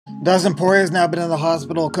Dustin Poirier has now been in the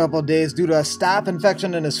hospital a couple of days due to a staph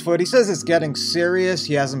infection in his foot. He says it's getting serious.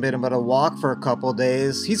 He hasn't been able to walk for a couple of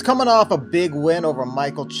days. He's coming off a big win over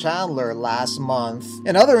Michael Chandler last month.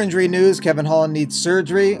 In other injury news, Kevin Holland needs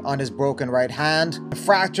surgery on his broken right hand. The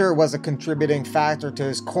fracture was a contributing factor to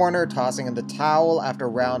his corner tossing in the towel after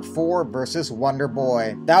round 4 versus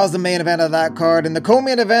Wonderboy. That was the main event of that card. In the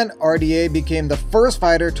co-main event, RDA became the first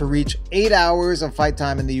fighter to reach 8 hours of fight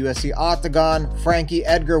time in the UFC Octagon. Frankie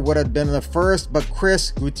Edgar would have been the first, but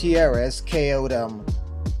Chris Gutierrez KO'd him.